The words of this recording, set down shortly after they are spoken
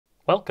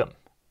Welcome!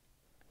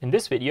 In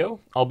this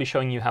video, I'll be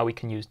showing you how we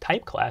can use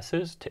type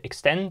classes to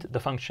extend the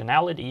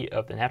functionality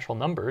of the natural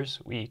numbers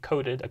we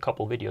coded a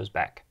couple videos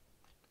back.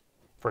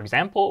 For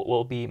example,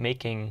 we'll be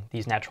making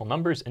these natural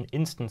numbers an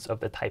instance of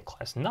the type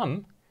class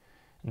Num.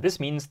 This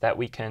means that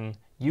we can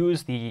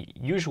use the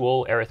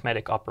usual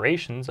arithmetic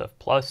operations of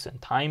plus and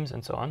times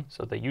and so on,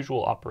 so the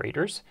usual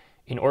operators,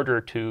 in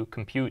order to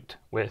compute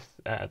with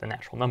the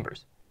natural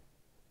numbers.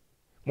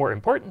 More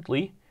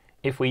importantly,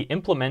 if we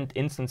implement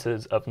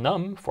instances of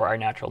num for our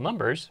natural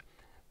numbers,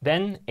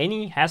 then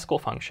any Haskell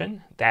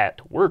function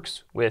that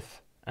works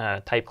with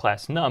type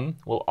class num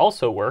will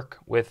also work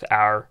with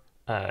our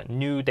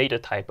new data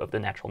type of the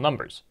natural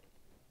numbers.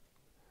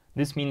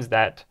 This means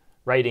that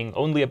writing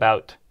only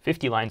about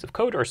 50 lines of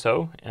code or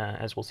so,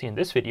 as we'll see in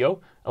this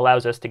video,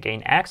 allows us to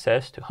gain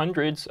access to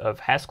hundreds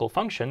of Haskell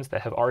functions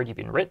that have already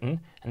been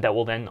written and that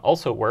will then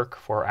also work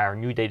for our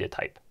new data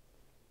type.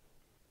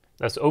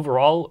 Thus,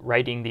 overall,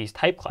 writing these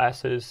type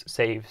classes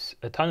saves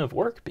a ton of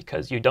work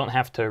because you don't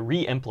have to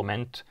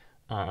re-implement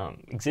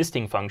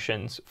existing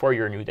functions for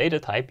your new data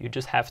type. You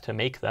just have to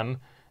make them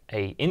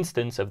an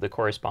instance of the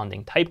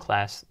corresponding type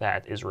class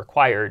that is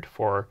required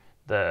for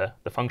the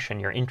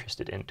function you're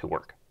interested in to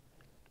work.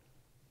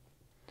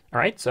 All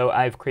right, so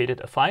I've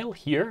created a file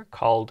here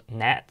called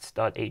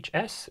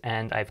nats.hs,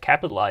 and I've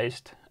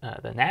capitalized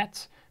the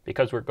nats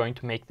because we're going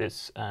to make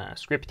this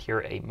script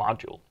here a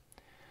module.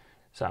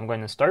 So I'm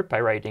going to start by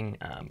writing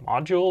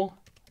module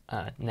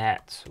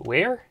nats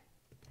where,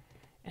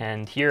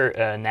 and here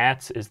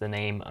nats is the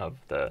name of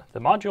the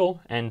module,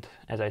 and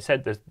as I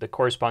said, the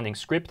corresponding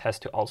script has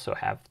to also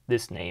have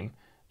this name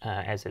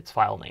as its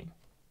file name.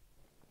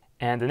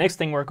 And the next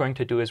thing we're going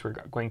to do is we're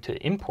going to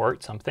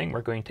import something.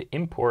 We're going to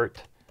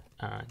import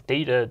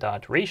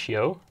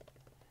data.ratio.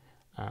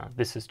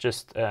 This is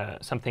just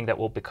something that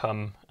will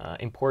become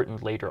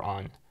important later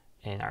on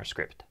in our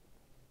script.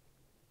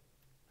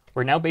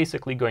 We're now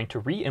basically going to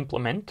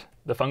re-implement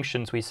the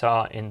functions we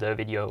saw in the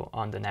video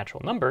on the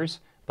natural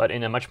numbers, but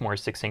in a much more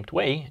succinct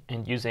way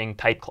and using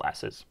type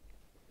classes.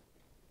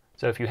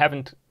 So if you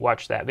haven't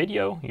watched that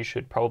video, you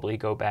should probably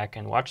go back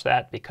and watch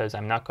that, because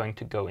I'm not going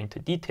to go into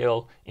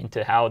detail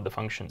into how the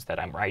functions that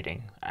I'm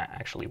writing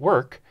actually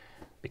work,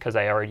 because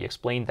I already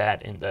explained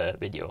that in the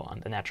video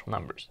on the natural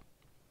numbers.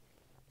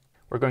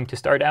 We're going to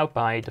start out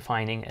by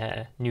defining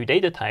a new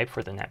data type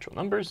for the natural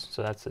numbers.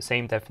 So that's the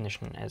same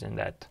definition as in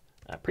that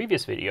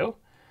previous video.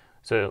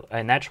 So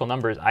a natural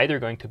number is either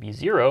going to be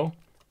 0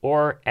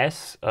 or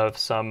s of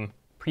some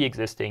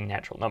pre-existing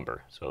natural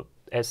number. So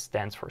s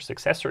stands for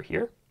successor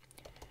here.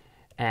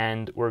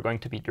 And we're going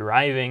to be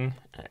deriving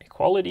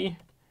equality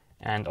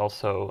and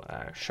also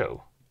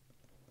show.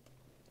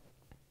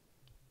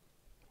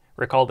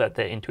 Recall that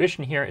the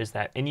intuition here is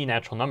that any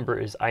natural number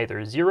is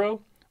either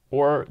 0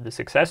 or the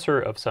successor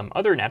of some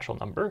other natural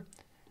number.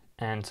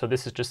 And so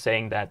this is just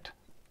saying that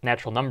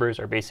natural numbers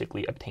are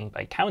basically obtained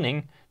by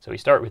counting. So we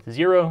start with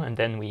 0, and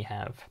then we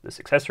have the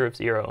successor of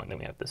 0, and then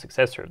we have the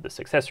successor of the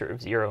successor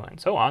of 0, and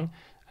so on.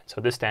 And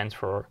so this stands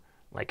for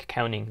like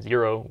counting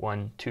 0,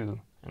 1, 2,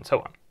 and so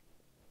on.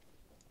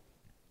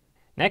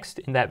 Next,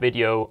 in that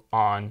video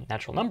on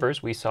natural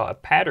numbers, we saw a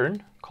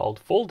pattern called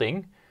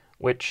folding,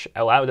 which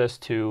allowed us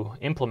to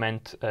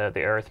implement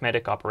the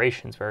arithmetic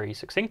operations very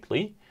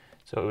succinctly.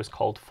 So it was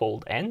called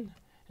foldn,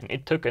 and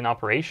it took an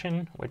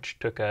operation which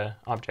took an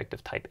object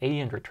of type A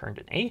and returned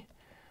an A,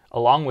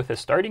 along with a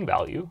starting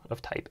value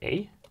of type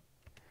A.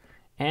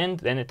 And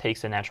then it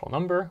takes a natural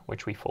number,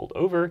 which we fold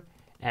over,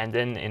 and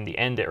then in the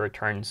end it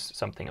returns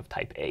something of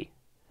type A.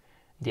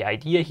 The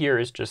idea here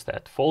is just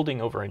that folding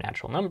over a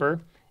natural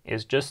number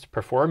is just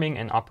performing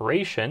an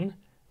operation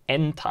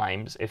n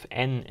times if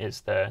n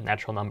is the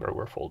natural number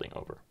we're folding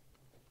over.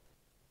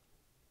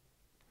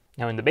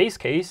 Now in the base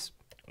case,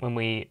 when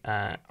we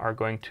are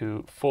going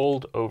to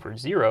fold over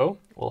 0,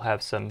 we'll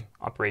have some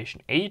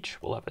operation h,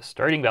 we'll have a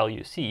starting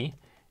value c,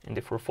 and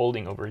if we're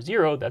folding over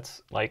 0,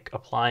 that's like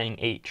applying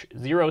h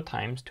 0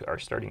 times to our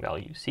starting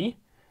value c.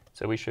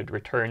 So we should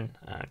return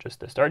just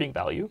the starting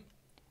value.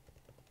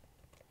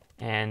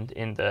 And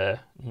in the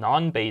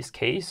non-base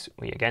case,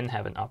 we again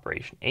have an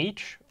operation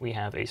h, we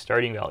have a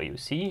starting value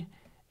c,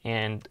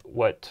 and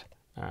what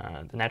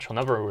the natural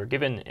number we're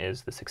given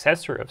is the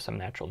successor of some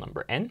natural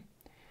number n.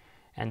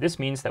 And this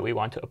means that we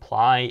want to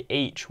apply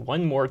h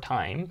one more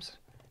times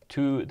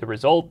to the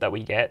result that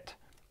we get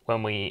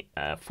when we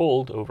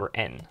fold over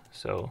n.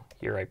 So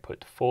here I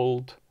put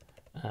fold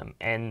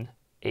n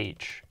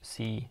h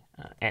c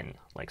n,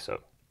 like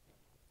so.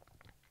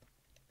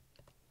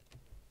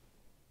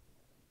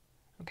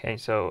 Okay,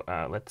 so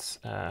let's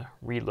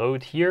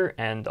reload here,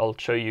 and I'll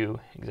show you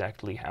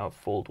exactly how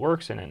fold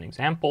works in an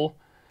example.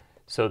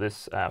 So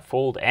this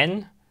fold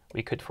n,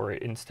 we could, for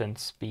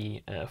instance,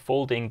 be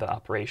folding the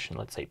operation,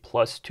 let's say,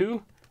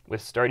 +2 with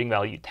starting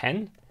value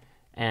 10.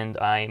 And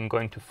I'm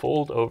going to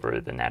fold over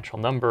the natural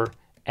number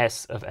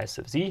s of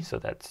z, so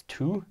that's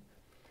 2.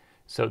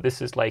 So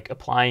this is like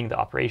applying the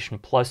operation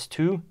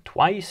 +2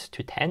 twice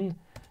to 10.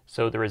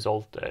 So the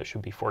result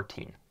should be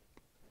 14.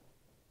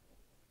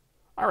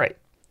 All right.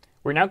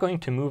 We're now going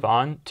to move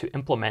on to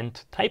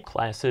implement type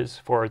classes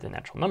for the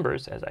natural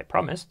numbers, as I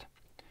promised.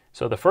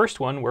 So the first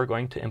one we're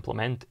going to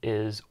implement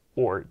is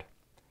Ord.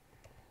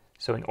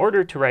 So in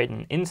order to write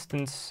an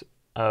instance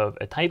of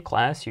a type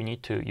class, you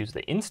need to use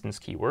the instance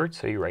keyword.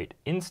 So you write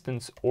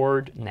instance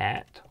ord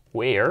nat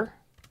where,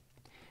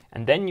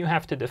 and then you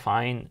have to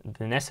define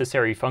the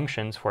necessary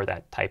functions for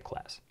that type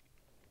class.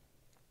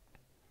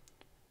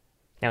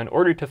 Now, in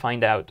order to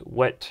find out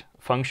what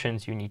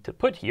functions you need to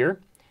put here,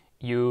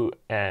 you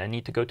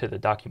need to go to the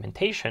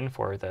documentation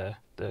for the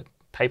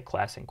type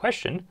class in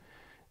question.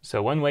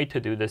 So one way to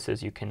do this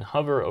is you can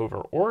hover over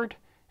Ord,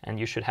 and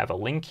you should have a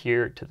link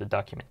here to the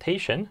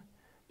documentation.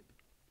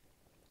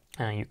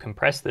 You can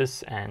press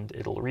this, and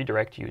it'll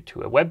redirect you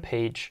to a web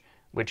page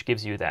which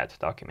gives you that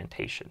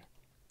documentation.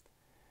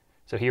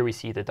 So here we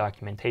see the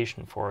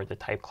documentation for the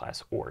type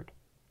class Ord.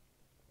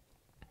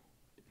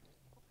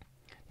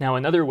 Now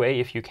another way,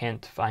 if you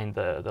can't find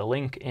the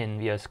link in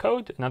VS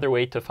Code, another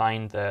way to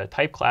find the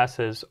type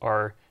classes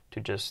are to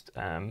just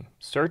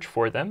search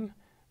for them.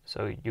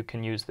 So you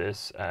can use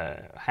this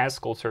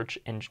Haskell search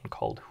engine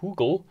called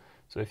Hoogle.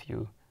 So if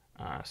you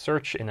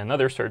search in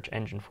another search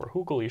engine for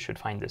Hoogle, you should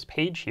find this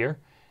page here.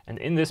 And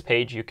in this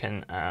page, you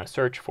can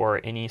search for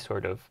any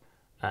sort of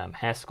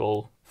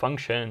Haskell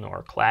function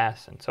or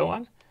class and so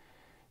on.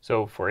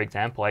 So for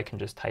example, I can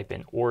just type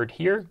in Ord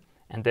here,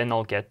 and then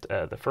I'll get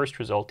the first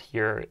result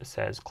here. It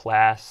says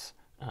class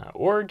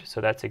Ord.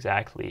 So that's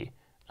exactly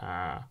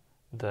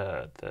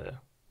the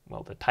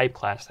type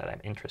class that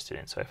I'm interested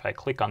in. So if I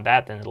click on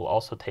that, then it'll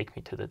also take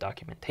me to the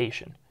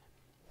documentation.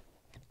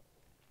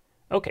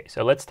 Okay,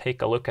 so let's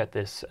take a look at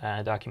this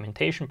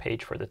documentation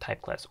page for the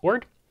type class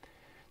Ord.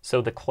 So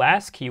the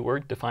class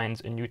keyword defines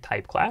a new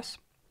type class.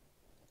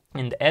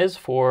 And as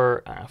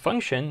for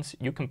functions,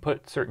 you can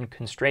put certain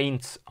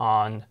constraints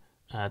on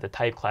the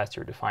type class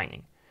you're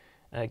defining.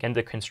 Again,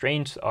 the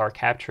constraints are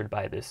captured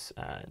by this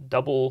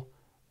double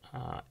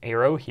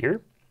arrow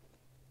here.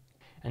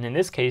 And in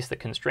this case, the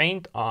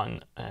constraint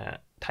on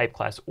type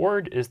class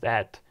Ord is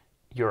that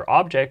your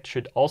object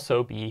should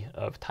also be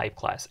of type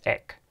class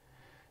ek.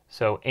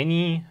 So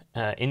any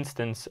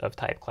instance of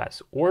type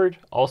class Ord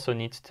also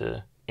needs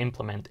to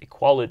implement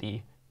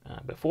equality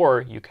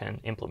before you can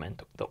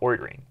implement the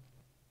ordering.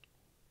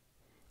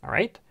 All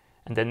right,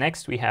 and then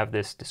next we have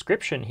this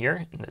description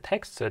here in the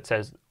text. So it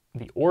says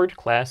the Ord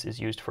class is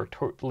used for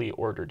totally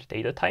ordered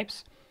data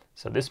types.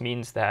 So this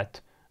means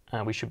that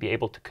we should be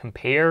able to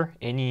compare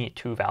any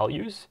two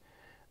values,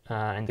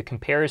 and the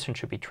comparison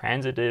should be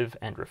transitive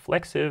and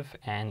reflexive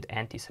and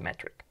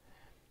antisymmetric.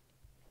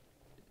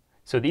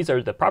 So these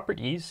are the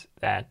properties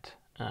that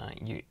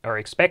you are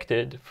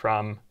expected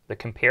from the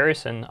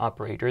comparison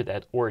operator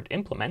that Ord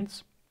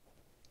implements.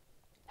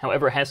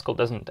 However, Haskell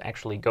doesn't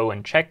actually go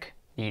and check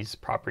these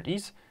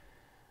properties.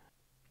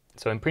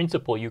 So in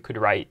principle, you could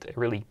write a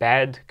really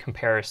bad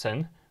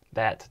comparison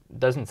that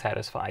doesn't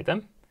satisfy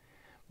them.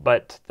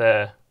 But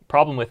the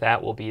problem with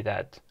that will be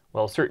that,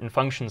 well, certain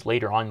functions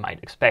later on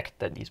might expect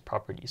that these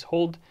properties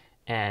hold,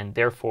 and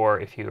therefore,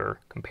 if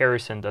your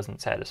comparison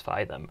doesn't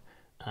satisfy them,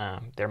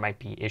 there might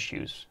be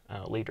issues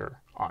later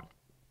on.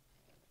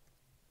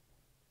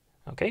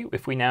 Okay,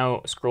 if we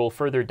now scroll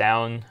further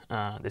down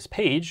this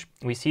page,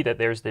 we see that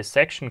there's this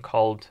section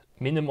called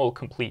Minimal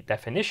Complete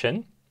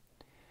Definition,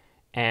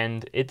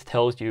 and it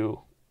tells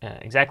you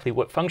exactly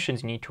what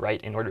functions you need to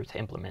write in order to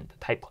implement the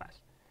type class.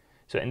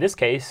 So in this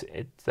case,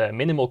 the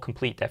minimal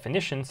complete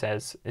definition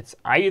says it's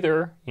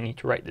either you need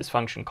to write this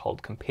function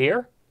called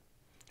compare,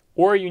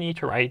 or you need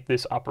to write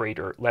this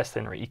operator less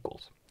than or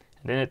equals.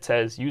 And then it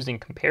says using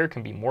compare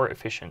can be more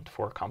efficient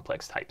for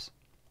complex types.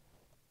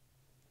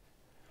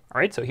 All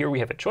right, so here we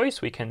have a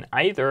choice. We can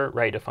either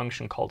write a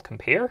function called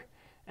compare,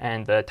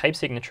 and the type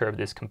signature of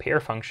this compare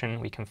function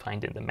we can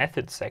find in the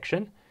methods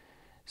section.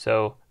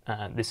 So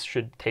this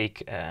should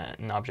take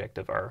an object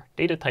of our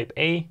data type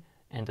A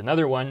and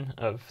another one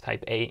of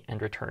type A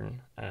and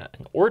return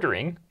an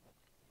ordering.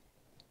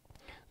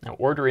 Now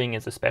ordering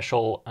is a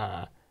special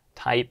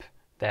type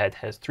that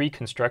has three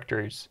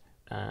constructors,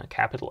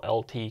 capital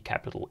LT,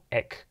 capital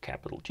EK,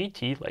 capital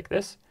GT, like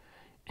this.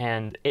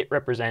 And it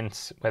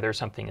represents whether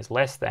something is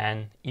less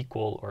than,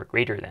 equal, or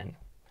greater than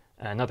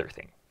another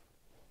thing.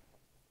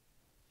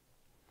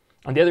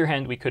 On the other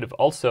hand, we could have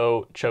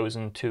also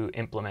chosen to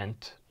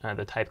implement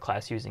the type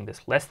class using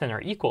this less than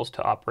or equals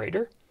to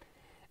operator.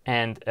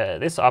 And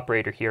this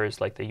operator here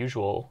is like the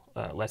usual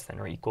less than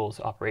or equals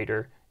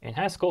operator in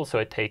Haskell. So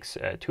it takes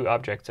two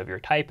objects of your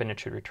type, and it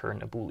should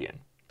return a Boolean.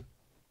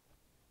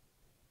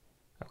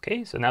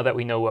 Okay, so now that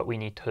we know what we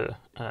need to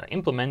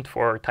implement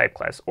for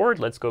Typeclass Ord,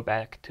 let's go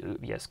back to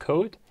VS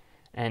Code.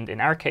 And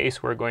in our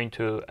case, we're going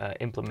to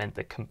implement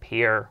the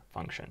compare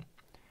function.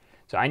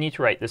 So I need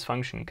to write this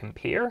function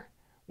compare,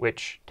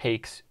 which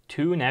takes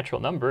two natural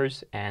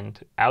numbers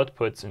and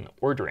outputs an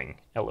ordering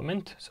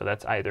element. So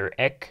that's either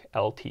EK,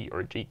 LT,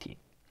 or GT.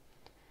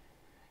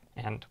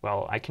 And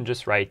well, I can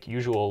just write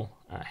usual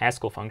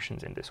Haskell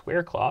functions in this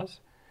where clause.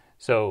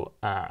 So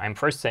I'm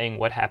first saying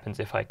what happens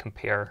if I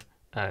compare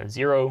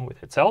 0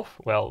 with itself?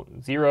 Well,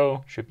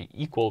 0 should be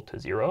equal to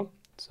 0.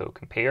 So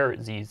compare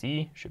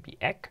ZZ should be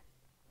ek.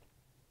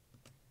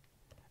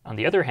 On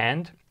the other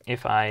hand,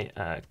 if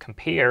I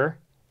compare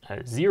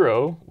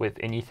 0 with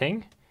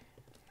anything,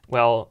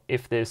 well,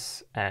 if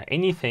this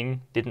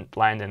anything didn't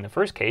land in the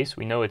first case,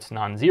 we know it's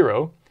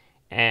non-zero,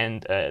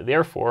 and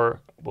therefore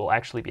we'll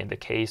actually be in the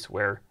case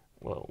where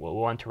we'll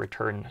want to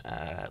return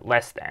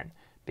less than,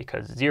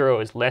 because 0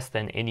 is less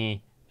than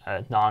any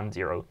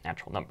non-zero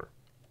natural number.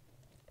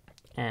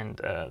 And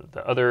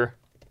the other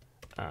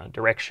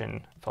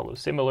direction follows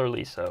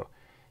similarly. So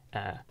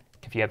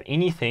if you have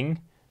anything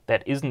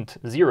that isn't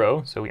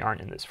 0, so we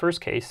aren't in this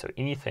first case, so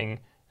anything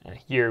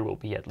here will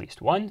be at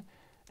least 1,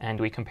 and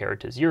we compare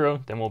it to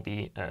 0, then we'll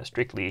be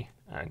strictly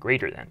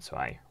greater than, so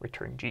I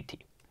return GT.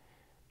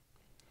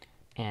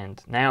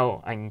 And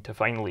now I need to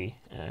finally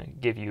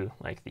give you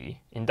like the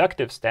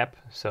inductive step.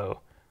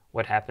 So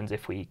what happens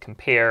if we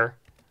compare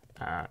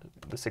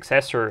the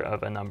successor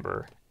of a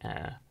number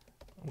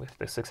with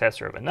the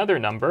successor of another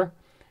number?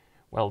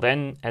 Well,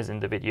 then, as in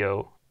the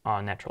video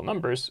on natural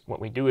numbers, what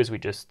we do is we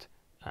just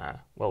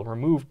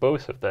remove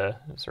both of the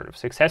sort of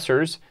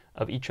successors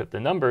of each of the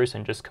numbers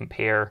and just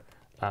compare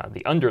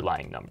the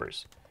underlying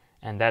numbers,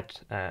 and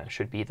that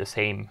should be the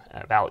same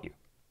value.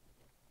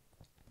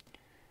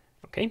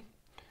 Okay,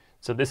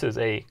 so this is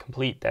a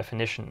complete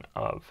definition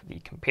of the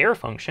compare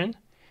function,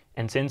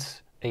 and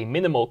since a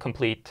minimal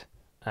complete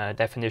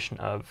definition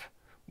of,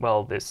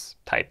 well, this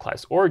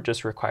Typeclass Ord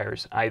just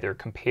requires either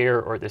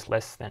compare or this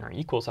less than or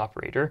equals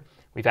operator,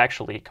 we've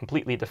actually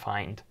completely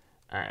defined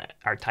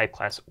our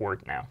Typeclass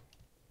Ord now.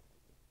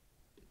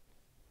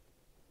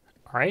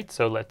 All right,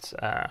 so let's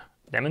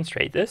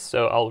demonstrate this.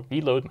 So I'll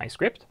reload my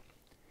script.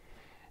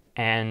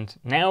 And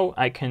now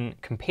I can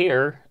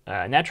compare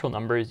natural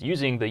numbers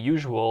using the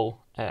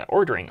usual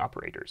ordering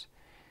operators.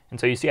 And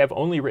so you see I've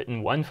only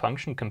written one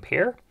function,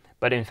 compare,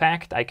 but in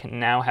fact I can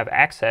now have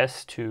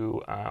access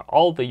to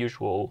all the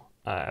usual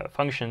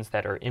functions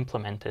that are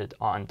implemented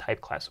on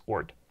Typeclass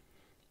Ord.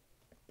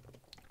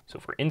 So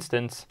for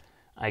instance,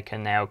 I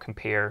can now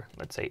compare,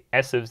 let's say,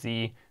 s of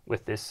z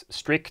with this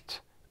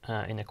strict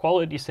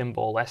inequality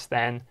symbol less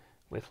than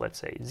with, let's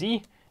say,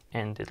 z,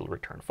 and it'll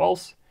return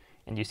false.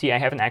 And you see I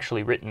haven't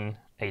actually written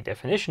a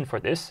definition for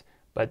this,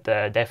 but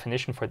the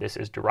definition for this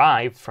is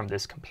derived from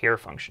this compare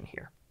function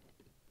here.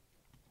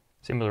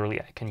 Similarly,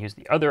 I can use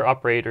the other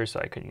operators, so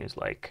I can use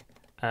like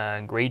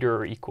greater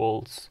or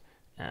equals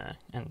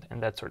and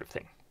that sort of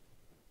thing.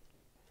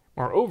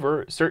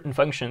 Moreover, certain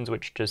functions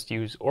which just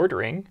use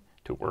ordering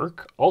to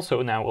work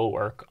also now will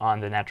work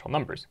on the natural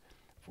numbers.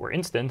 For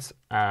instance,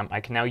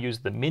 I can now use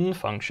the min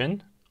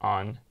function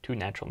on two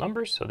natural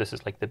numbers. So this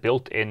is like the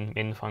built-in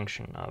min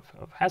function of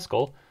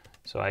Haskell.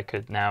 So I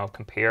could now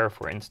compare,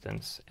 for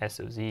instance, s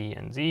of z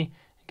and z,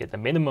 get the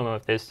minimum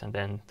of this, and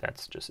then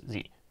that's just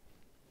z.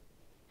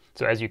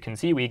 So as you can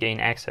see, we gain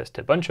access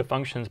to a bunch of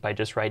functions by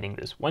just writing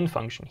this one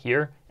function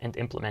here and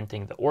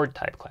implementing the Ord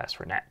type class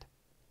for that.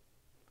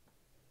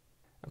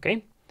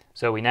 Okay,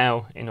 so we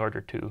now, in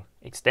order to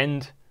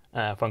extend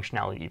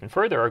functionality even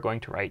further, are going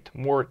to write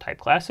more type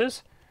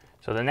classes.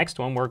 So the next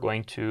one we're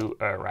going to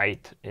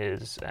write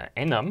is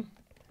enum.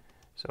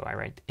 So I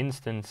write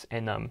instance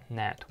enum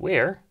nat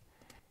where.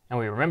 And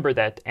we remember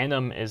that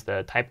enum is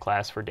the type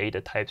class for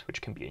data types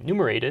which can be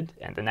enumerated,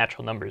 and the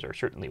natural numbers are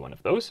certainly one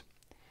of those.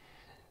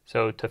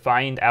 So to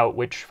find out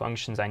which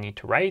functions I need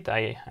to write,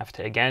 I have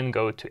to again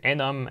go to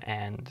enum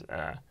and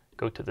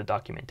go to the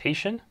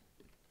documentation.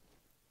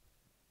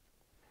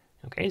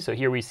 Okay, so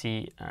here we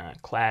see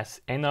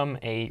class enum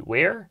a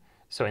where.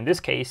 So in this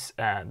case,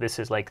 this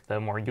is like the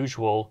more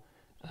usual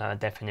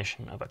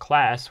definition of a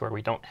class where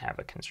we don't have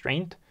a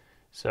constraint.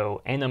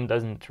 So enum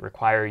doesn't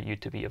require you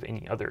to be of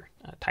any other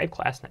type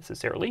class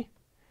necessarily.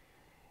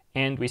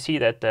 And we see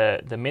that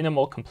the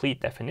minimal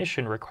complete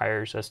definition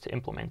requires us to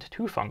implement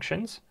two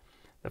functions.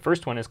 The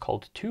first one is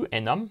called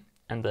toEnum,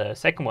 and the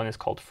second one is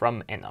called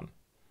fromEnum.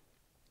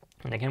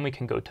 And again, we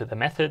can go to the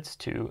methods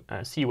to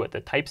see what the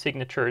type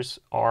signatures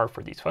are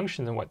for these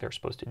functions and what they're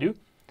supposed to do.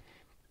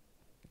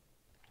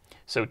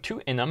 So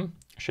toEnum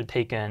should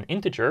take an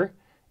integer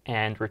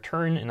and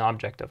return an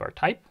object of our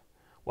type,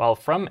 while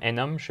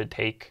fromEnum should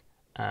take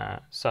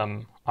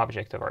some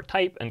object of our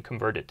type and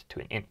convert it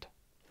to an int.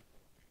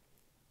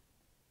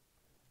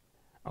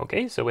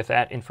 Okay, so with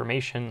that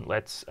information,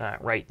 let's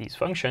write these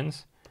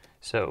functions.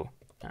 So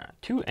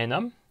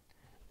toEnum,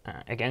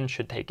 again,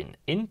 should take an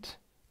int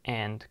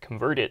and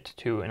convert it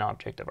to an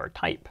object of our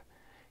type.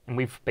 And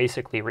we've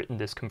basically written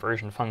this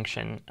conversion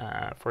function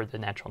for the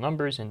natural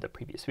numbers in the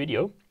previous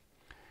video.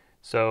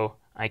 So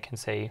I can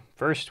say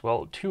first,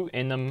 well,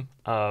 toEnum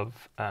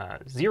of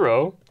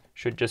 0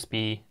 should just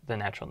be the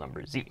natural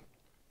number z.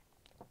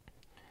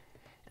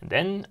 And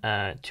then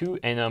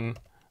toEnum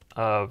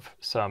of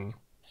some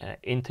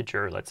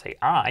integer, let's say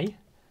I,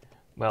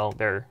 well,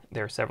 there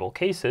are several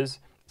cases.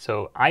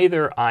 So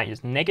either I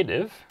is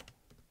negative,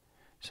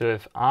 so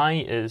if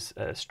I is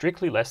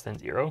strictly less than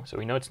 0, so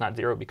we know it's not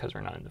 0 because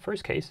we're not in the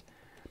first case,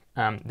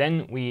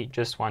 then we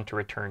just want to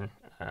return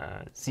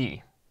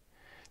z.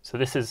 So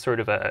this is sort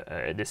of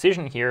a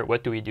decision here.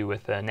 What do we do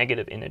with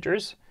negative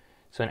integers?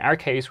 So in our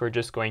case, we're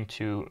just going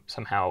to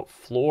somehow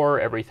floor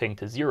everything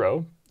to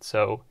 0.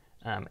 So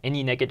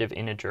any negative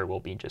integer will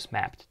be just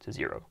mapped to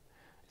 0.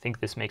 I think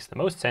this makes the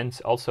most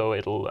sense. Also,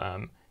 it'll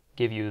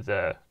give you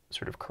the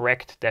sort of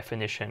correct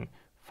definition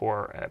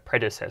for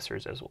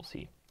predecessors, as we'll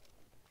see.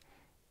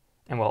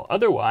 And while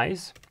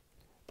otherwise,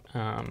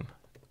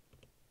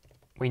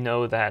 we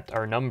know that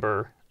our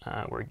number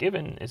we're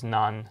given is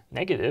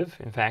non-negative.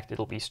 In fact,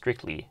 it'll be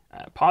strictly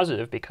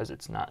positive because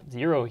it's not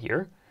 0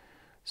 here.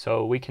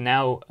 So we can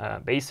now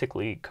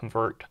basically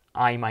convert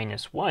I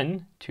minus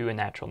 1 to a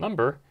natural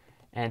number.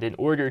 And in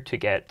order to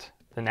get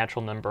the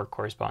natural number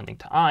corresponding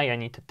to I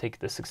need to take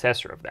the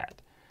successor of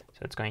that. So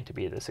it's going to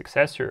be the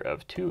successor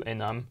of 2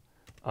 enum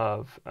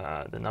of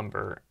the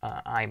number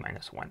I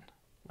minus 1,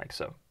 like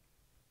so.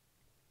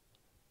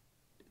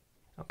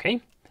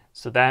 Okay,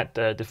 so that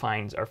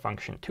defines our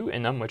function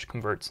 2enum, which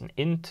converts an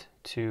int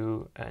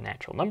to a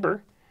natural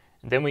number.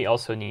 And then we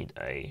also need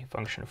a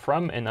function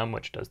from enum,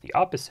 which does the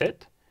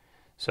opposite.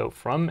 So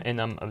from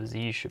enum of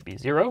z should be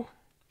 0.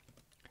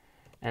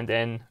 And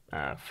then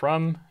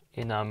from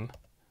enum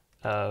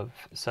of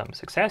some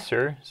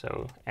successor,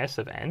 so s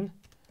of n,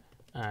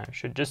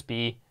 should just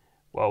be,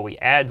 well, we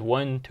add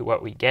 1 to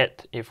what we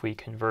get if we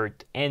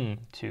convert n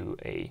to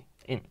a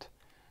int.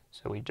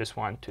 So we just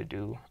want to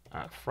do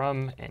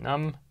from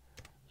enum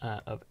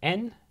of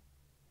n,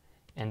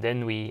 and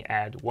then we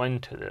add 1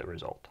 to the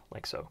result,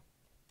 like so.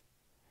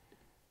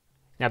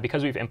 Now,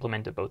 because we've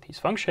implemented both these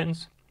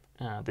functions,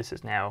 this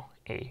is now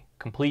a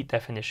complete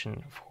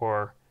definition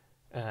for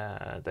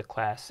the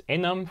class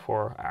enum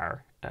for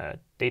our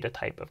data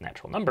type of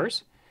natural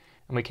numbers.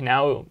 And we can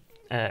now,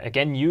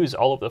 again, use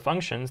all of the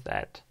functions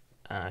that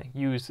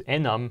use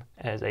enum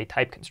as a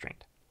type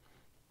constraint.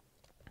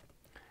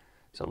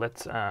 So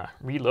let's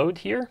reload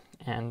here,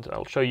 and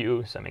I'll show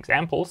you some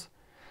examples.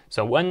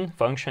 So one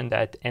function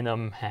that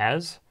enum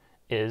has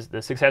is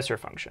the successor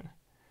function.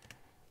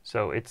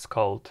 So it's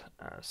called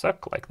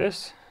suc, like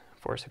this,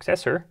 for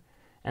successor.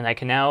 And I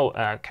can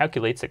now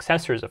calculate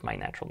successors of my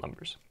natural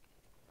numbers.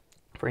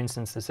 For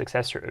instance, the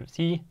successor of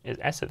z is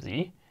s of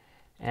z,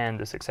 and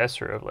the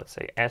successor of, let's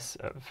say, s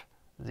of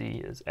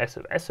z is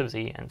s of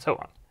z, and so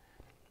on.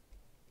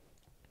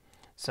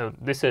 So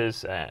this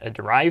is a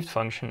derived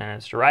function, and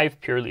it's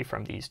derived purely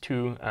from these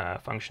two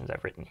functions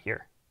I've written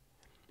here.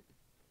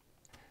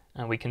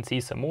 We can see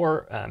some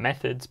more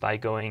methods by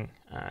going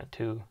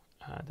to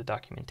the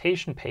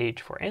documentation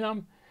page for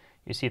enum.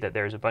 You see that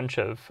there's a bunch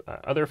of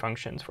other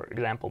functions. For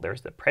example,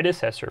 there's the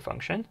predecessor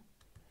function.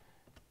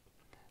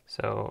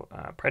 So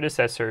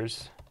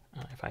predecessors,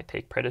 if I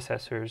take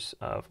predecessors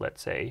of,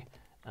 let's say,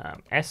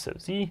 s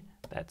of z,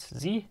 that's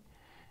z.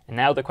 And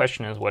now the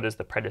question is, what is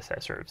the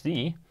predecessor of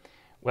z?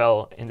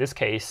 Well, in this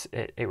case,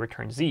 it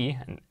returns z,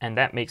 and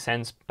that makes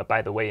sense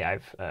by the way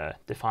I've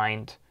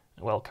defined,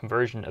 well,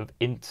 conversion of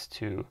ints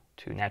to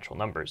natural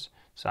numbers.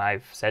 So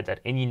I've said that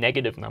any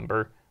negative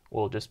number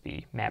will just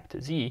be mapped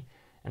to z.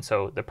 And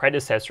so the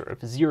predecessor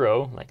of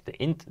 0, like the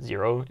int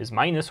 0, is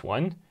minus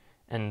 1.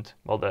 And,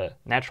 well, the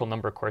natural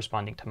number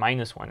corresponding to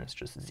minus 1 is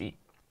just z.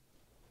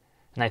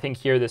 And I think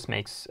here this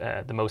makes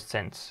the most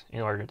sense in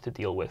order to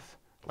deal with,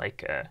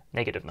 like,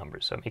 negative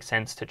numbers. So it makes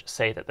sense to just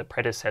say that the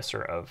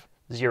predecessor of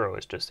 0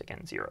 is just,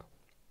 again, 0.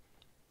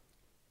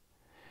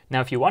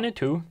 Now, if you wanted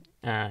to,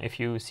 if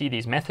you see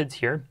these methods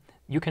here,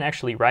 you can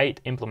actually write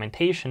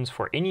implementations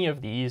for any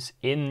of these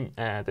in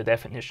the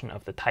definition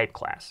of the type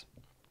class.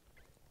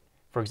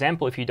 For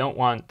example, if you don't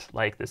want,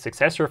 like, the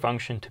successor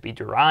function to be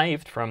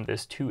derived from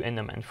this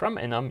toEnum and from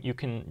enum, you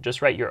can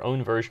just write your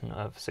own version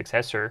of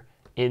successor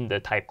in the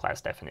type class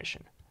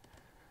definition.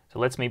 So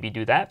let's maybe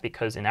do that,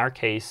 because in our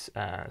case,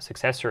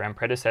 successor and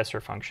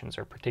predecessor functions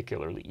are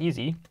particularly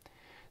easy.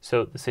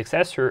 So the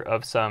successor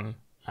of some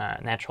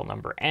natural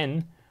number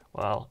n,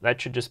 well,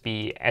 that should just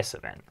be s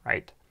of n,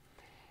 right?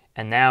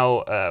 And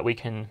now we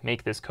can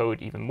make this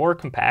code even more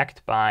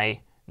compact by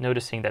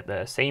noticing that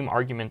the same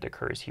argument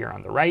occurs here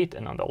on the right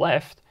and on the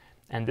left,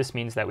 and this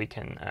means that we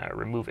can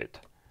remove it.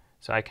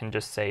 So I can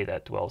just say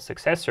that, well,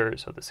 successor,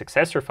 so the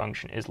successor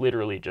function is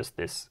literally just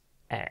this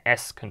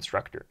s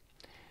constructor.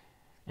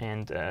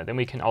 And then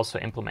we can also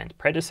implement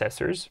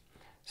predecessors.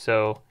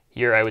 So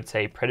here I would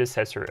say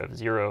predecessor of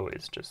 0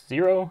 is just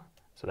 0.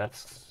 So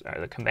that's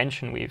the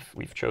convention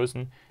we've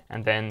chosen.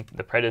 And then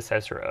the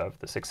predecessor of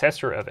the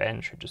successor of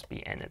n should just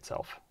be n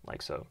itself,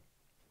 like so.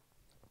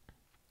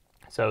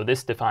 So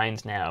this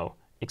defines now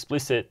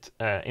explicit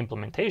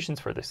implementations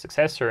for the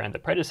successor and the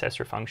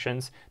predecessor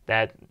functions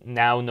that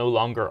now no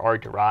longer are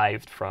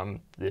derived from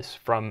this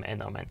from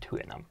enum and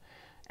toEnum.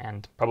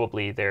 And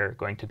probably they're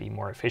going to be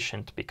more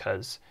efficient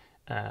because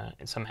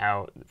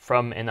somehow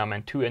from enum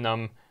and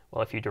toEnum,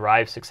 well, if you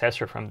derive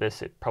successor from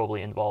this, it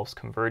probably involves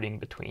converting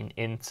between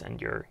ints and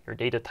your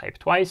data type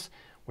twice,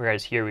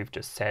 whereas here we've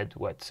just said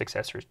what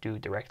successors do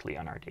directly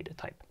on our data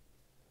type.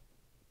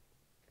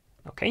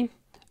 Okay,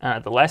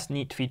 the last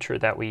neat feature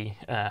that we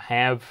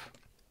have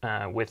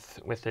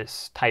with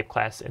this type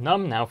class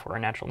enum now for our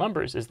natural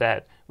numbers is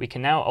that we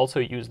can now also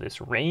use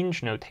this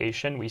range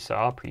notation we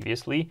saw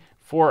previously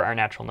for our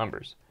natural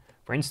numbers.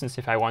 For instance,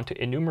 if I want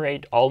to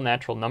enumerate all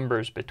natural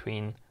numbers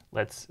between,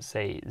 let's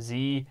say,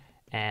 z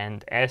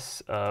and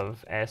s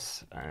of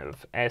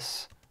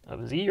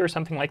z or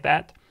something like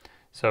that.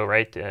 So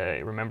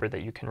remember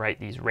that you can write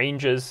these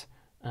ranges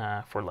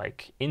for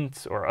like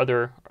ints or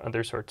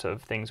other sorts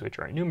of things which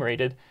are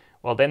enumerated.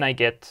 Well, then I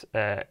get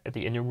the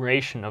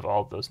enumeration of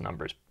all of those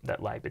numbers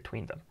that lie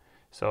between them.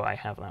 So I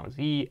have now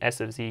z,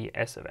 s of z,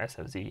 s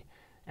of z,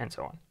 and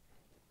so on.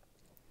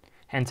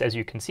 Hence, as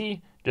you can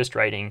see, just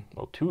writing,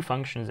 well, two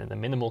functions in the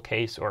minimal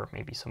case, or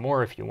maybe some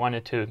more if you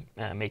wanted to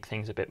make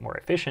things a bit more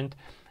efficient,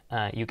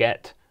 you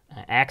get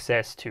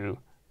access to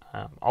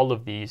all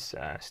of these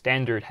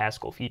standard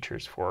Haskell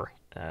features for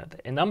the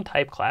enum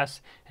type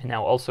class, and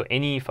now also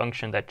any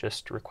function that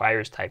just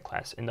requires type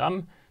class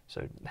enum,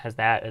 so it has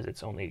that as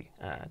its only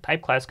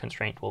type class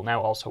constraint, will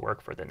now also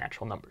work for the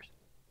natural numbers.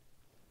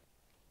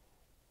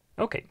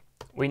 Okay,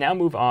 we now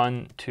move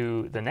on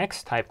to the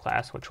next type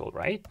class which we'll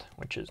write,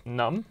 which is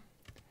num.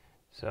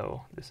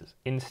 So this is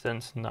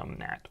instance num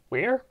nat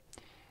where.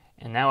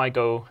 And now I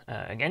go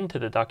again to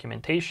the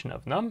documentation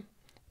of num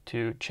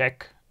to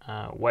check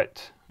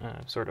what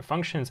sort of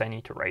functions I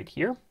need to write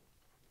here.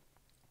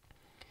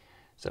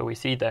 So we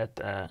see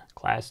that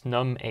class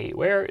num a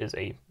where is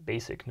a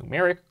basic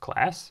numeric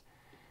class.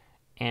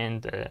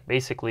 And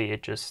basically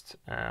it just,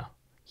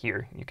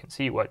 here you can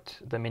see what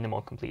the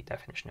minimal complete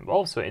definition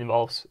involves. So it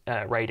involves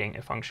writing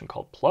a function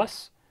called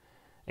plus,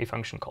 a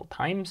function called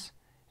times,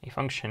 a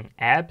function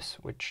abs,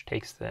 which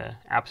takes the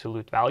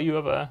absolute value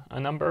of a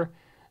number,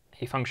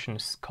 a function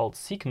called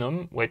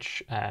seeknum,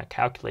 which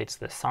calculates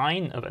the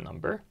sign of a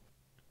number.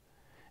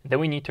 And then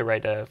we need to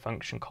write a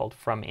function called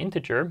from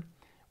integer,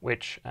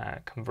 which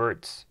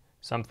converts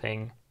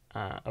something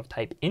of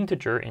type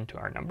integer into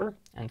our number.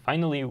 And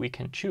finally, we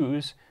can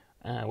choose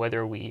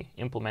whether we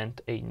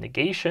implement a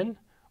negation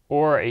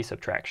or a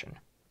subtraction.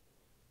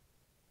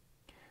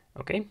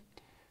 Okay.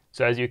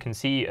 So as you can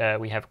see,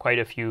 we have quite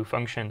a few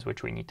functions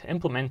which we need to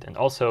implement, and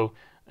also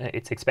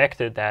it's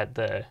expected that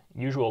the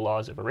usual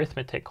laws of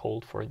arithmetic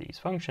hold for these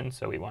functions.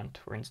 So we want,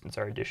 for instance,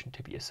 our addition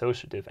to be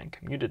associative and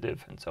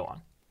commutative, and so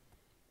on.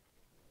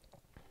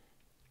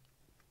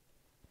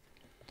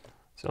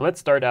 So let's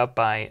start out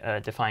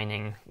by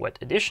defining what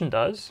addition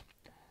does.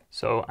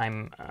 So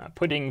I'm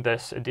putting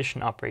this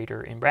addition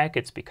operator in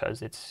brackets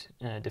because it's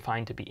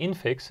defined to be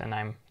infix, and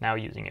I'm now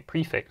using a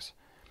prefix.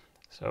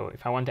 So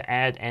if I want to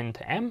add n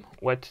to m,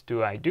 what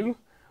do I do?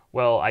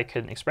 Well, I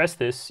can express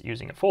this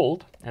using a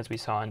fold, as we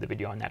saw in the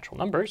video on natural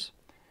numbers.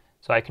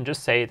 So I can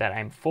just say that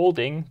I'm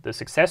folding the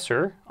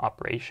successor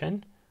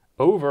operation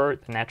over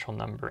the natural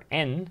number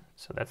n,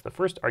 so that's the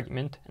first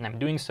argument, and I'm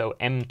doing so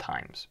m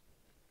times.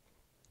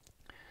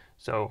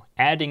 So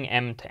adding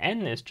m to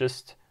n is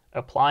just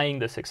applying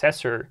the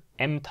successor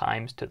m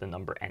times to the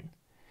number n.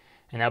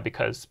 And now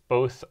because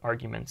both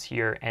arguments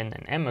here, n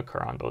and m,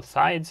 occur on both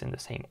sides in the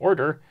same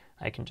order,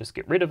 I can just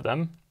get rid of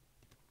them,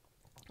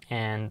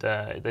 and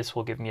this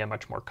will give me a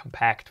much more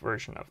compact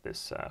version of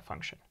this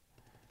function.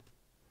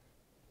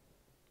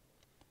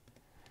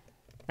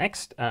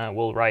 Next,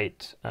 we'll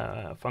write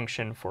a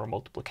function for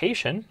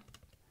multiplication.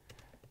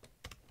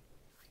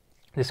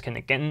 This can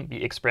again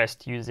be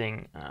expressed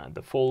using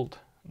the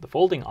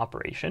folding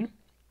operation.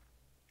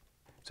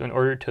 So in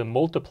order to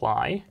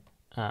multiply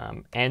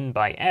n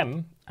by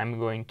m, I'm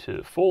going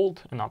to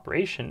fold an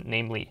operation,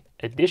 namely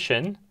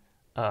addition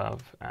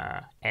of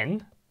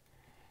n,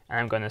 and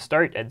I'm going to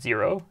start at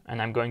 0,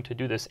 and I'm going to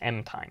do this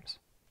m times.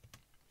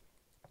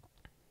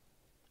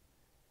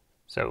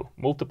 So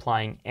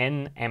multiplying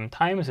n m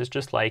times is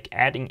just like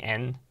adding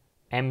n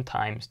m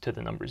times to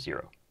the number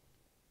 0.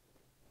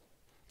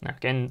 Now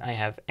again, I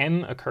have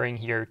m occurring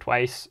here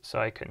twice, so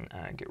I can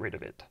get rid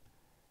of it.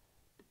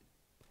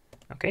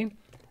 Okay,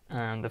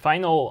 the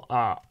final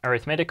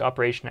arithmetic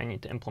operation I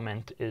need to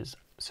implement is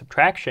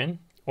subtraction,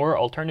 or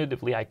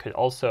alternatively, I could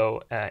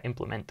also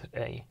implement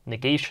a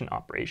negation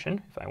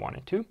operation if I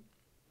wanted to.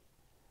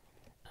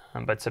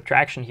 But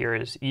subtraction here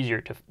is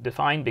easier to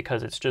define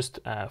because it's just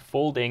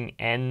folding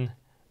n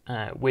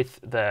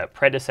with the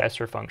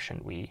predecessor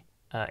function we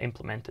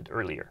implemented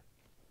earlier.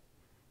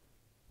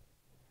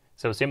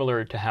 So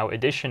similar to how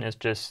addition is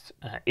just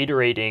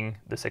iterating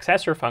the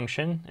successor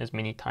function as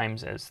many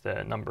times as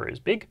the number is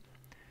big,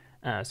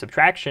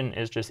 subtraction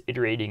is just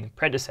iterating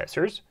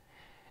predecessors.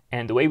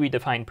 And the way we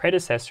define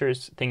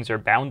predecessors, things are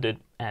bounded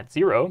at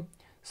 0.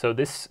 So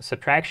this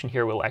subtraction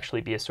here will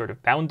actually be a sort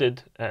of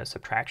bounded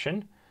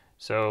subtraction.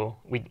 So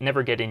we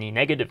never get any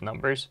negative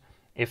numbers.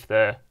 If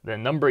the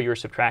number you're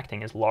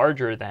subtracting is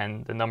larger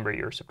than the number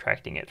you're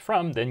subtracting it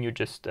from, then you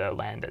just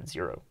land at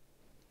 0.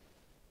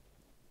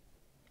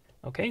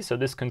 Okay, so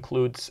this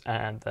concludes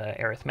the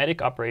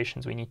arithmetic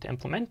operations we need to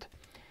implement.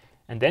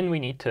 And then we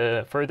need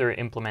to further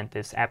implement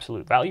this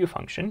absolute value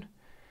function.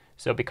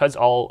 So because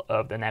all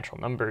of the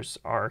natural numbers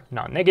are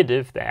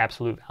non-negative, the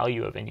absolute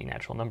value of any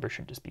natural number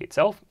should just be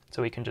itself.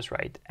 So we can just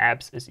write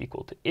abs is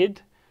equal to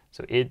id.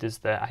 So id is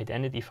the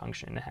identity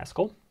function in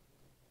Haskell.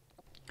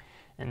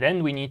 And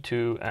then we need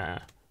to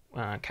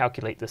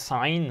calculate the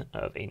sign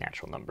of a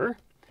natural number.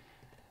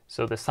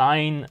 So the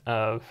sign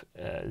of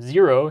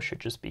 0 should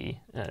just be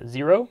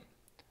 0,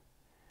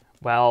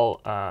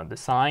 while the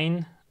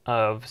sign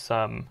of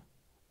some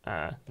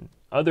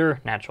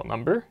other natural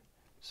number,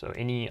 so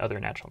any other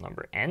natural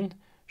number n,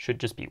 should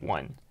just be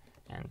 1.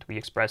 And we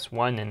express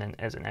 1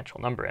 as a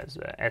natural number as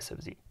s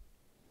of z.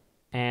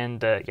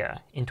 And yeah,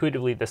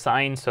 intuitively the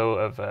sign, so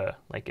of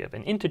like of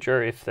an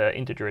integer, if the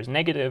integer is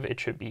negative, it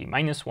should be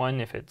 -1.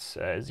 If it's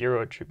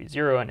 0, it should be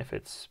 0. And if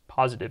it's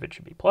positive, it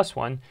should be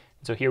 +1.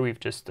 And so here we've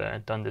just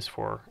done this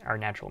for our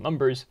natural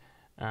numbers,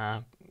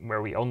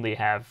 where we only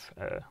have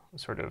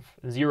sort of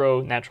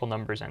 0 natural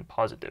numbers and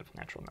positive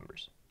natural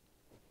numbers.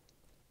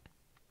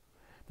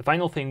 The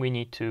final thing we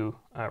need to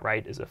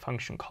write is a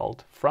function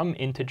called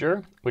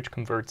fromInteger, which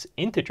converts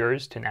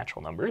integers to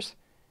natural numbers.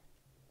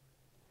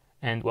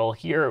 And well,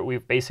 here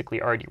we've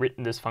basically already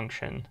written this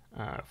function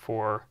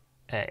for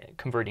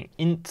converting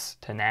ints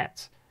to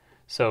nats.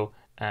 So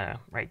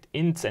right,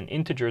 ints and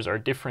integers are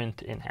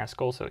different in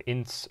Haskell. So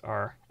ints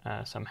are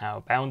somehow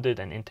bounded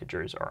and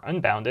integers are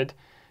unbounded.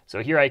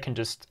 So here I can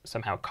just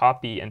somehow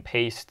copy and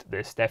paste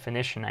this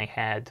definition I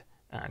had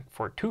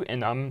for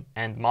toEnum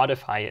and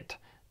modify it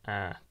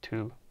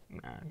to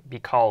be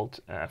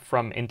called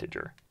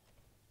fromInteger.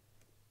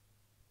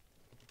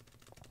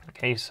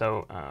 Okay,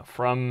 so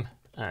from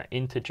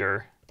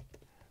integer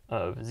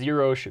of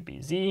 0 should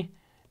be z,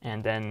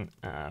 and then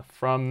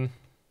from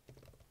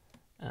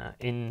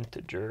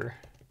integer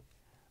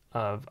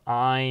of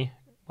I,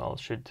 well,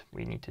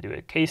 we need to do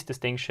a case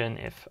distinction.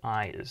 If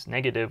I is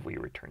negative, we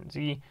return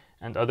z,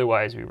 and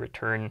otherwise we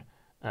return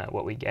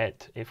what we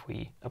get if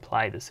we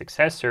apply the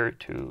successor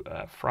to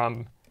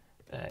from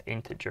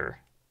integer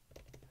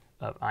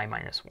of I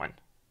minus 1.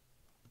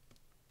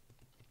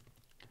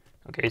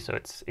 Okay, so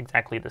it's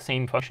exactly the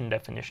same function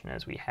definition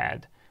as we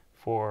had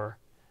for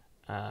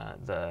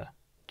the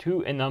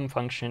toEnum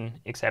function,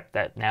 except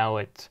that now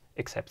it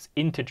accepts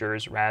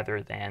integers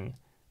rather than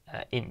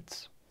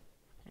ints.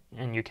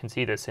 And you can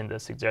see this in the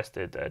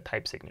suggested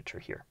type signature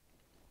here.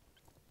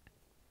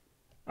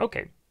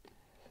 Okay,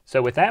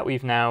 so with that,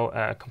 we've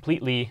now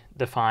completely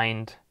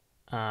defined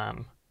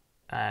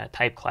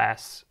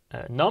typeclass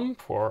num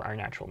for our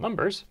natural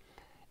numbers.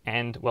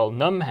 And well,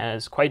 num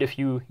has quite a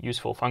few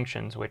useful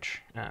functions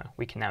which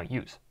we can now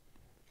use.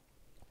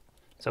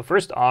 So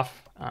first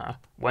off,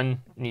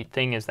 one neat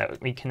thing is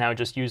that we can now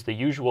just use the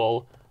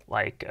usual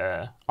like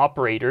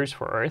operators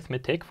for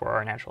arithmetic for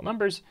our natural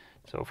numbers.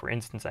 So for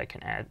instance, I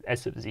can add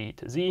s of z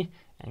to z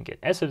and get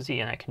s of z,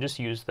 and I can just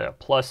use the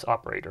plus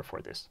operator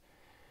for this.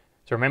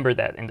 So remember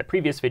that in the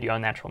previous video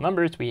on natural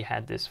numbers, we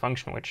had this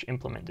function which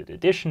implemented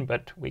addition,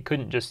 but we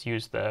couldn't just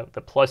use the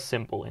plus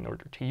symbol in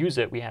order to use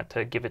it. We had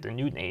to give it a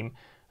new name.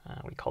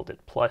 We called it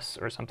plus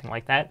or something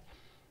like that.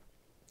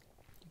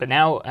 But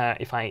now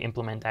if I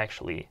implement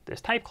actually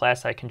this type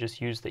class, I can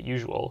just use the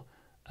usual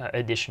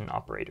addition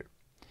operator.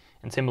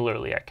 And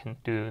similarly, I can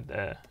do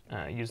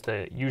use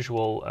the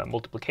usual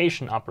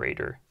multiplication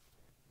operator.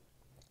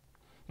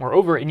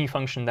 Moreover, any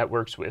function that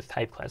works with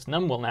typeclass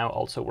num will now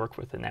also work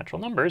with the natural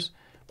numbers.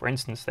 For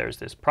instance, there's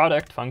this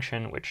product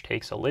function which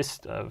takes a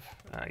list of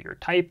your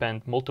type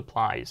and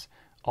multiplies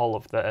all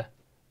of the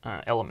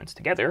elements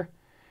together.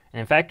 And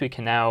in fact, we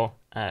can now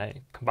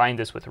combine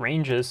this with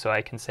ranges. So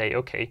I can say,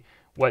 OK,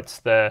 what's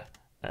the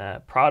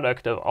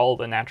product of all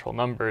the natural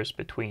numbers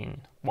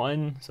between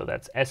 1, so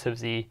that's s of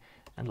z,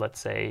 and let's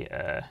say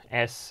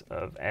s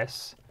of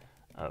s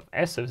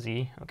of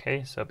z,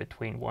 OK, so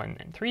between 1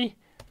 and 3.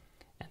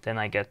 And then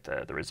I get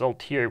the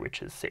result here,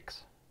 which is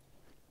 6.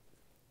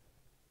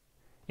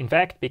 In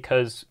fact,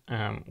 because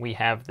we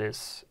have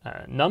this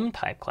num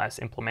type class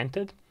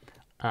implemented,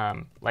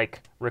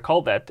 like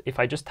recall that if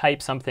I just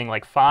type something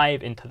like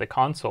 5 into the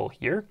console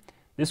here,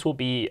 this will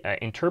be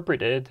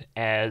interpreted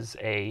as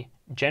a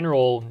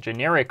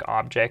generic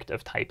object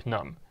of type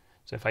num.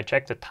 So if I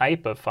check the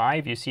type of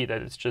 5, you see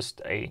that it's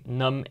just a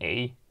num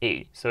a.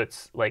 So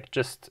it's like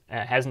just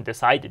hasn't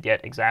decided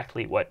yet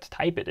exactly what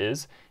type it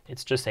is.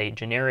 It's just a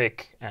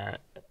generic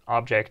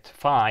object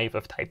 5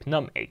 of type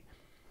num a.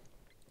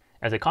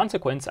 As a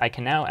consequence, I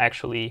can now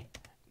actually,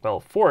 well,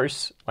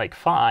 force like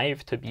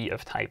 5 to be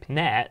of type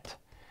nat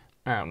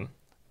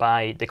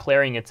by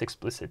declaring its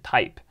explicit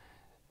type.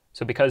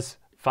 So because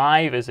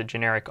 5 is a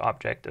generic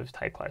object of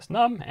typeclass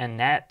num and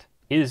nat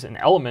is an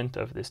element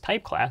of this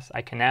type class,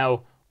 I can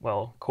now,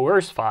 well,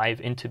 coerce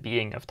 5 into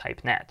being of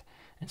type nat.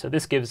 And so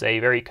this gives a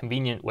very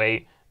convenient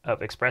way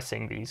of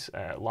expressing these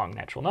long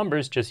natural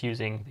numbers just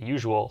using the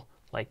usual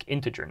like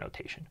integer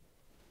notation.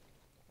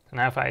 So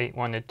now if I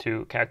wanted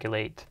to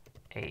calculate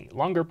a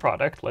longer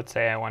product, let's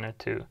say I wanted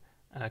to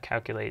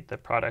calculate the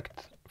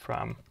product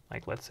from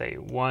like, let's say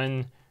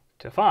 1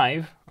 to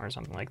 5 or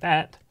something like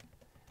that,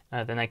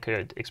 then I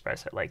could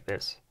express it like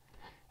this.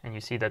 And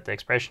you see that the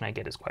expression I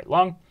get is quite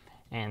long.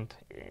 And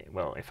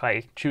well, if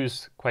I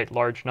choose quite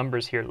large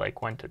numbers here,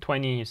 like 1 to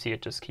 20, you see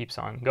it just keeps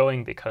on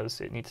going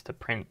because it needs to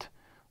print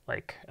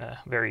like a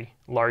very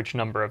large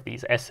number of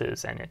these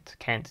s's, and it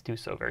can't do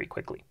so very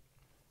quickly.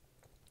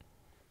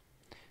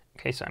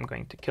 Okay, so I'm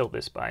going to kill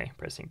this by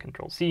pressing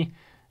Ctrl+C.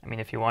 I mean,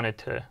 if you wanted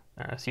to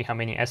see how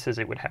many s's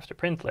it would have to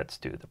print, let's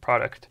do the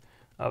product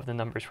of the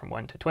numbers from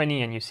 1 to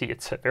 20, and you see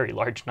it's a very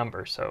large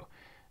number, so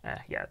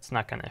yeah, it's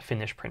not going to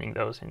finish printing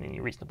those in any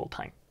reasonable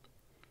time.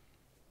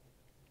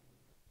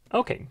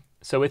 Okay,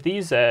 so with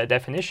these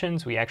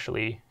definitions, we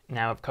actually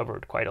now have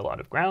covered quite a lot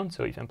of ground.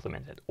 So we've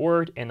implemented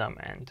Ord, Enum,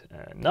 and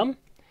Num.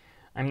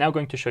 I'm now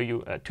going to show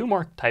you 2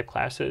 more type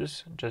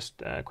classes just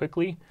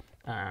quickly,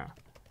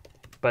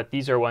 but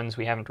these are ones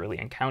we haven't really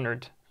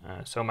encountered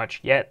so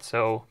much yet,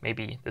 so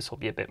maybe this will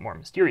be a bit more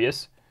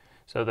mysterious.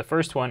 So the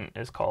first one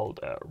is called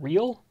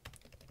real.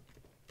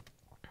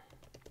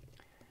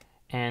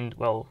 And,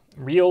 well,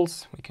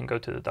 reals, we can go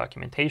to the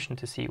documentation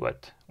to see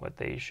what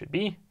they should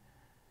be.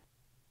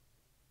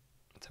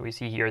 So we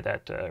see here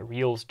that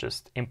reals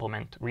just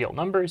implement real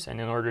numbers, and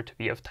in order to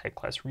be of type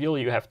class real,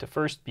 you have to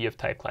first be of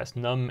type class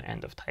num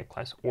and of type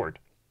class ord.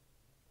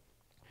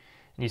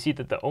 And you see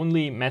that the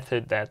only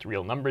method that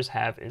real numbers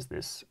have is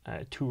this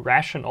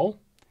toRational,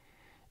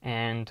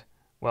 and,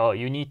 well,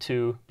 you need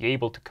to be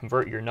able to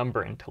convert your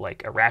number into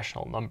like a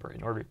rational number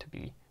in order to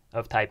be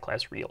of type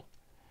class real.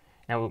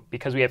 Now,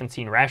 because we haven't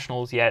seen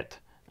rationals yet,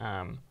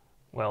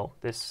 well,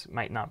 this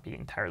might not be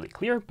entirely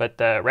clear, but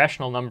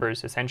rational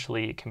numbers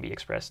essentially can be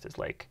expressed as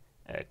like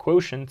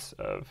quotients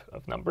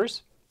of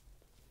numbers.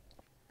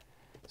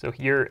 So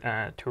here,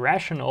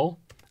 toRational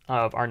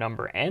of our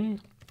number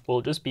n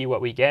will just be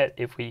what we get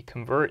if we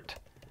convert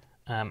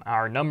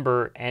our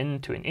number n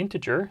to an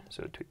integer,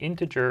 so to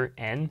integer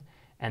n,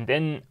 and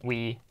then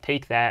we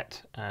take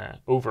that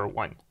over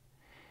 1.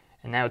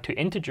 And now to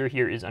integer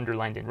here is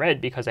underlined in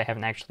red because I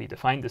haven't actually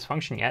defined this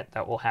function yet.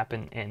 That will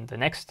happen in the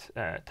next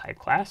type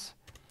class.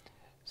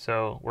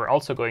 So we're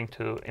also going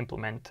to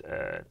implement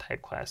a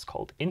type class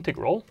called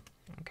integral,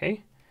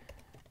 okay,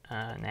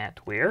 nat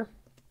where.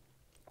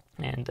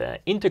 And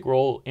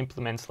integral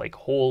implements like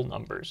whole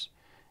numbers.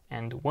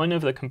 And one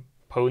of the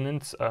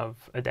components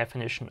of a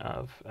definition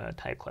of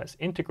type class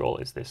integral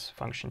is this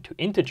function to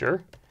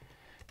integer.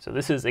 So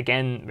this is,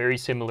 again, very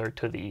similar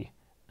to the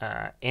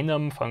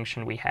enum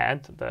function we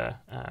had, the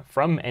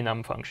from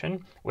enum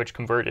function, which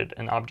converted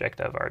an object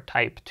of our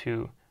type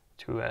to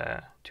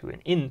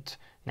an int.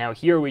 Now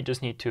here we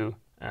just need to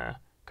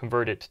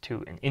convert it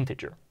to an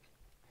integer.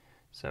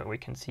 So we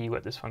can see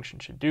what this function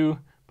should do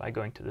by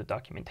going to the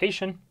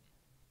documentation.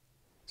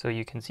 So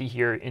you can see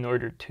here, in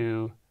order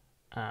to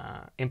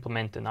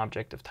implement an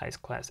object of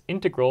type class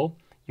integral,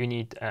 you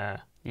need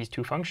these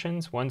 2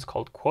 functions. One's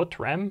called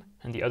quotrem,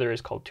 and the other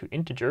is called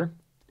toInteger.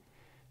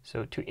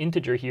 So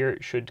toInteger here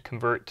should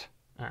convert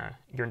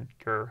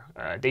your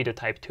data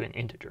type to an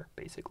integer,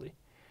 basically.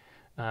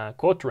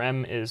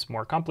 Quotrem is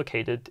more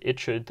complicated. It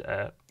should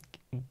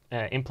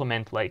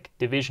implement like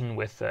division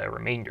with a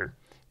remainder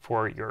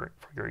for your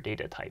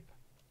data type.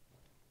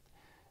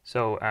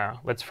 So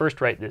let's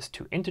first write this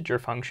toInteger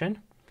function.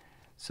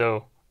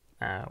 So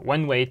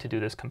one way to do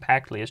this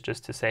compactly is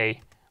just to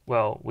say,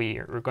 well,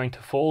 we're going to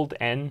fold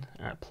n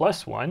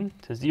plus 1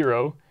 to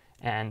 0,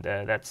 and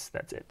that's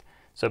it.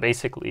 So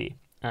basically,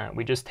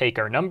 we just take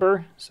our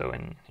number, so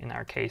in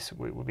our case, it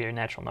would be a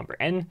natural number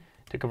n.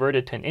 To convert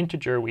it to an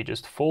integer, we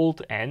just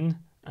fold n,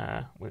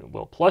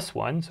 we'll plus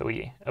 1, so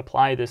we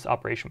apply this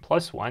operation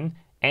plus 1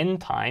 n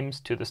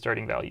times to the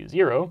starting value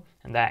 0,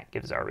 and that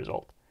gives our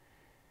result.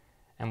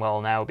 And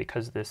well, now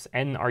because this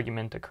n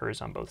argument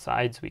occurs on both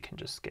sides, we can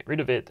just get rid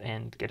of it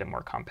and get a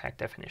more compact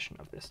definition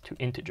of this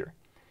toInteger.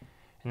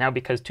 And now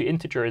because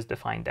toInteger is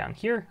defined down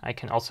here, I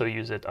can also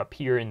use it up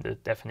here in the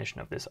definition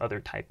of this other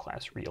type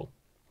class real.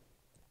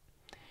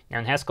 Now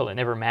in Haskell, it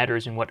never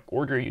matters in what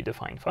order you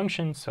define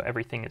functions, so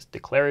everything is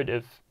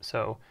declarative,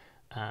 so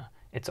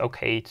it's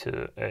okay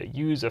to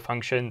use a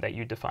function that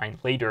you define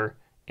later,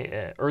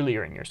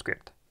 earlier in your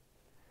script.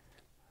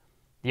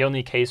 The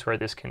only case where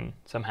this can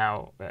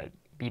somehow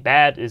be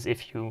bad is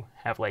if you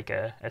have like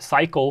a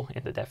cycle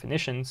in the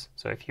definitions.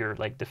 So if you're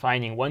like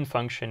defining one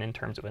function in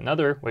terms of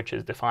another, which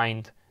is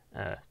defined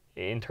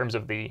in terms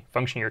of the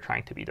function you're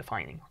trying to be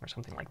defining, or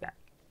something like that.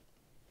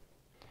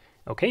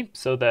 Okay,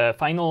 so the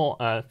final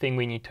thing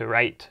we need to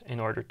write in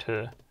order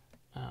to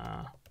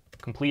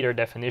complete our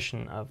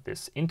definition of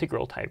this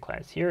integral type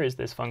class here is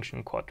this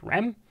function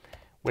quotrem,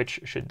 which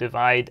should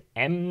divide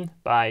m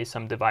by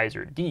some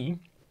divisor d.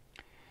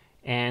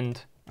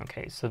 And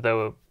okay, so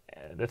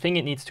the thing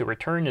it needs to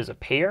return is a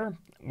pair,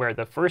 where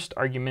the first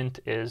argument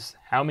is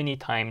how many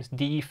times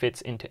d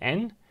fits into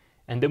n,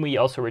 and then we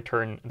also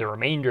return the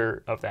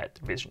remainder of that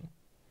division.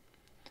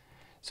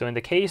 So in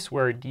the case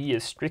where d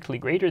is strictly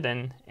greater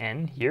than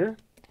n here,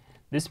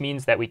 this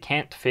means that we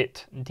can't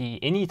fit d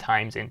any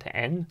times into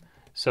n,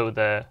 so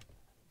the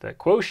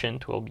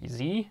quotient will be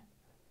z,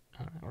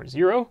 or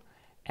 0,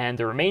 and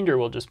the remainder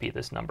will just be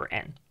this number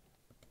n.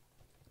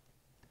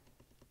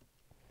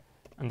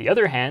 On the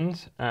other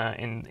hand,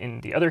 in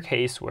the other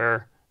case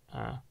where,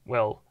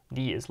 well,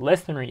 d is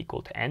less than or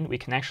equal to n, we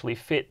can actually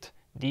fit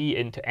d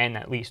into n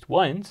at least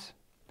once.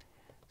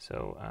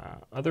 So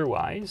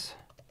otherwise,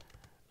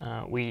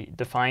 we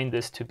define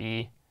this to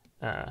be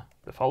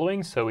the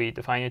following. So we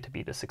define it to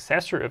be the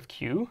successor of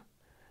q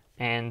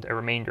and a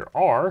remainder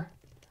r,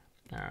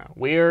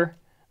 where,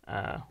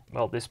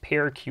 well, this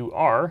pair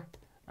qr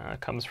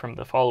comes from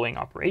the following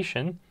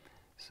operation.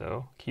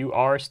 So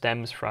qr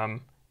stems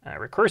from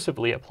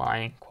recursively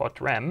applying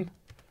quatrem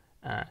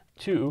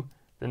to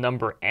the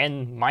number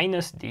n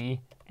minus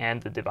d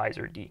and the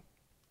divisor d.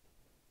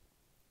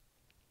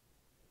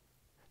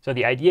 So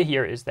the idea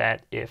here is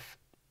that if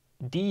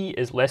d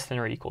is less than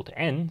or equal to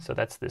n, so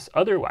that's this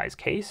otherwise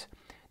case,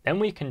 then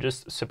we can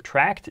just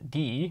subtract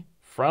d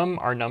from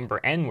our number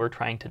n we're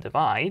trying to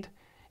divide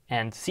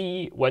and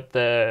see what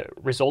the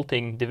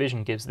resulting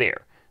division gives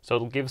there. So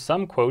it'll give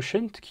some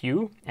quotient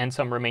q and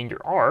some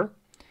remainder r.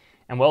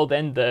 And well,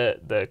 then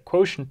the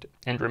quotient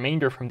and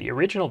remainder from the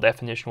original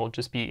definition will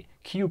just be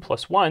q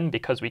plus 1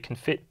 because we can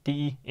fit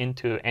d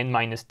into n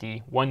minus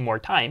d one more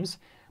times,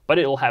 but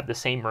it'll have the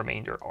same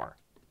remainder r.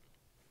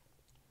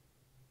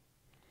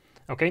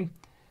 Okay,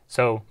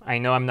 so I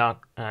know I'm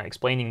not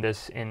explaining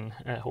this in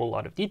a whole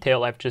lot of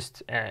detail. I've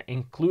just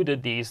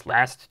included these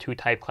last two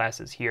type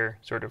classes here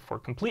sort of for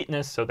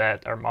completeness so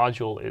that our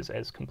module is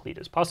as complete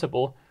as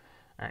possible.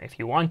 If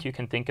you want, you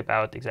can think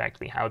about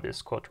exactly how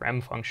this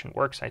quotrem function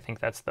works. I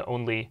think that's the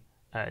only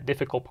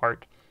difficult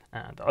part.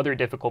 The other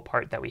difficult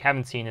part that we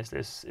haven't seen is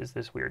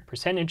this weird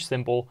percentage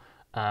symbol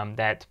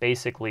that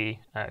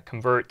basically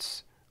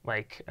converts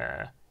like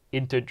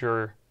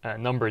integer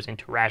numbers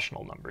into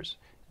rational numbers.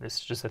 This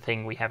is just a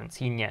thing we haven't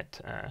seen yet,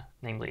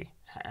 namely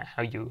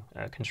how you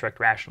construct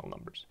rational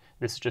numbers.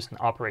 This is just an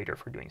operator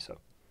for doing so.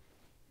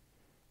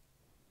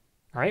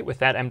 All right, with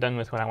that, I'm done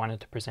with what I wanted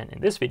to present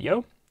in this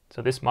video.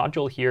 So this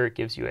module here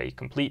gives you a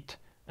complete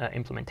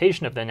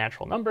implementation of the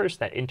natural numbers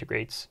that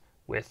integrates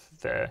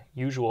with the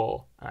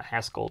usual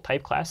Haskell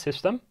type class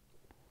system.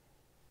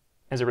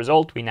 As a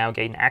result, we now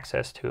gain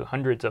access to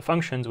hundreds of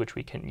functions which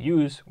we can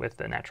use with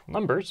the natural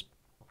numbers.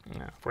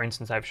 For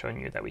instance, I've shown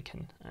you that we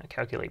can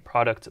calculate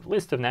products of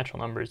lists of natural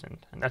numbers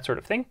and that sort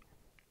of thing.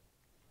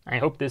 I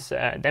hope this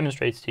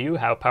demonstrates to you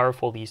how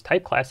powerful these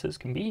type classes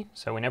can be.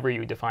 So whenever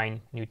you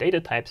define new data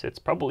types, it's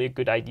probably a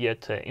good idea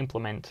to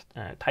implement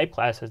type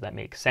classes that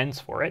make sense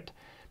for it,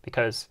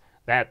 because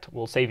that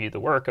will save you the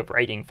work of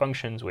writing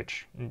functions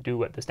which do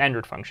what the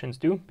standard functions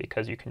do,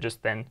 because you can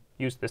just then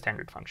use the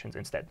standard functions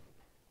instead.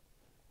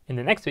 In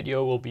the next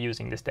video, we'll be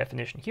using this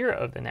definition here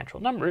of the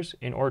natural numbers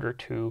in order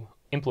to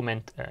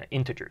implement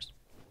integers.